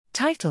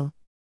Title: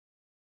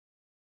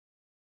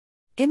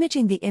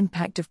 Imaging the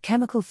impact of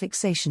chemical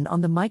fixation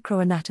on the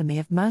microanatomy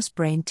of mouse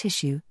brain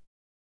tissue.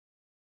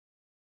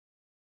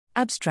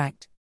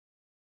 Abstract: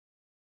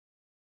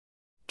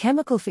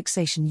 Chemical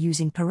fixation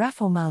using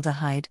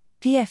paraformaldehyde,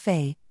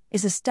 PFA,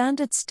 is a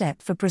standard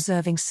step for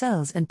preserving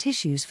cells and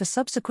tissues for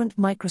subsequent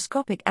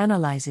microscopic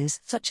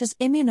analyses such as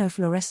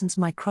immunofluorescence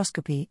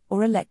microscopy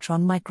or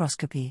electron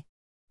microscopy.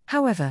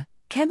 However,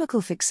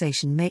 chemical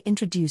fixation may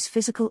introduce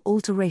physical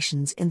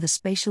alterations in the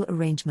spatial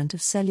arrangement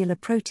of cellular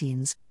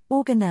proteins,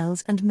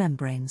 organelles, and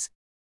membranes.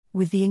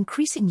 With the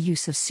increasing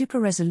use of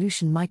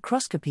super-resolution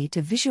microscopy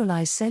to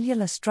visualize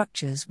cellular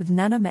structures with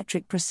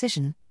nanometric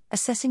precision,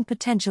 assessing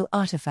potential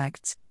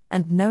artifacts,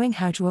 and knowing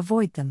how to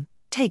avoid them,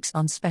 takes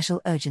on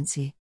special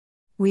urgency.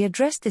 We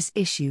address this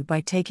issue by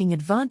taking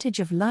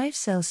advantage of live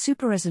cell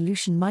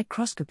super-resolution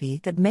microscopy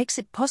that makes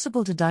it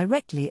possible to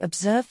directly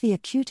observe the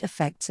acute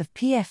effects of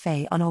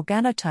PFA on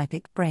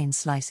organotypic brain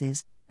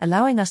slices,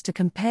 allowing us to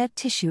compare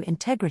tissue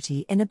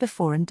integrity in a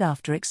before and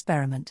after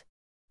experiment.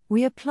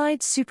 We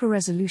applied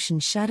super-resolution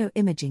shadow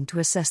imaging to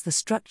assess the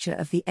structure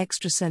of the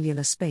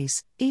extracellular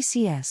space,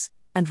 ECS,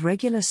 and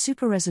regular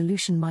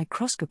super-resolution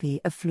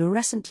microscopy of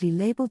fluorescently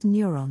labeled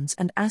neurons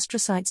and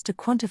astrocytes to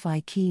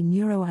quantify key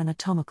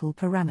neuroanatomical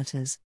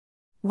parameters.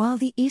 While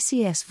the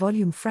ECS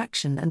volume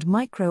fraction and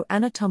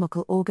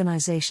microanatomical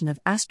organization of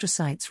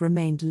astrocytes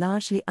remained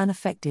largely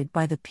unaffected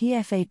by the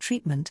PFA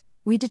treatment,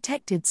 we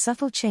detected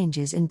subtle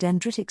changes in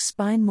dendritic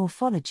spine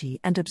morphology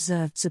and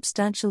observed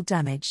substantial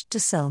damage to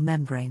cell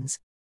membranes.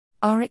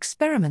 Our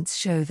experiments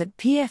show that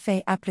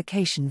PFA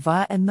application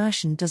via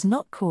immersion does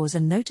not cause a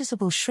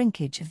noticeable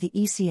shrinkage of the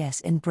ECS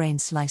in brain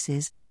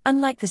slices,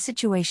 unlike the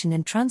situation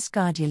in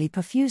transcardially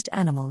perfused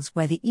animals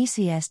where the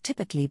ECS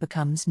typically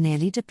becomes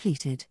nearly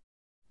depleted.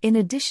 In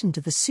addition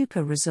to the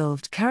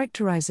super-resolved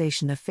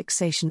characterization of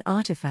fixation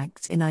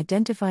artifacts in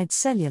identified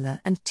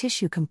cellular and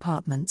tissue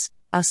compartments,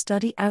 our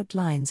study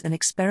outlines an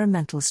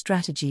experimental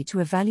strategy to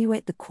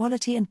evaluate the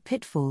quality and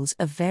pitfalls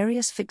of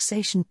various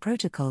fixation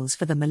protocols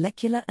for the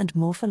molecular and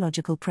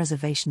morphological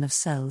preservation of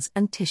cells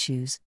and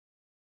tissues.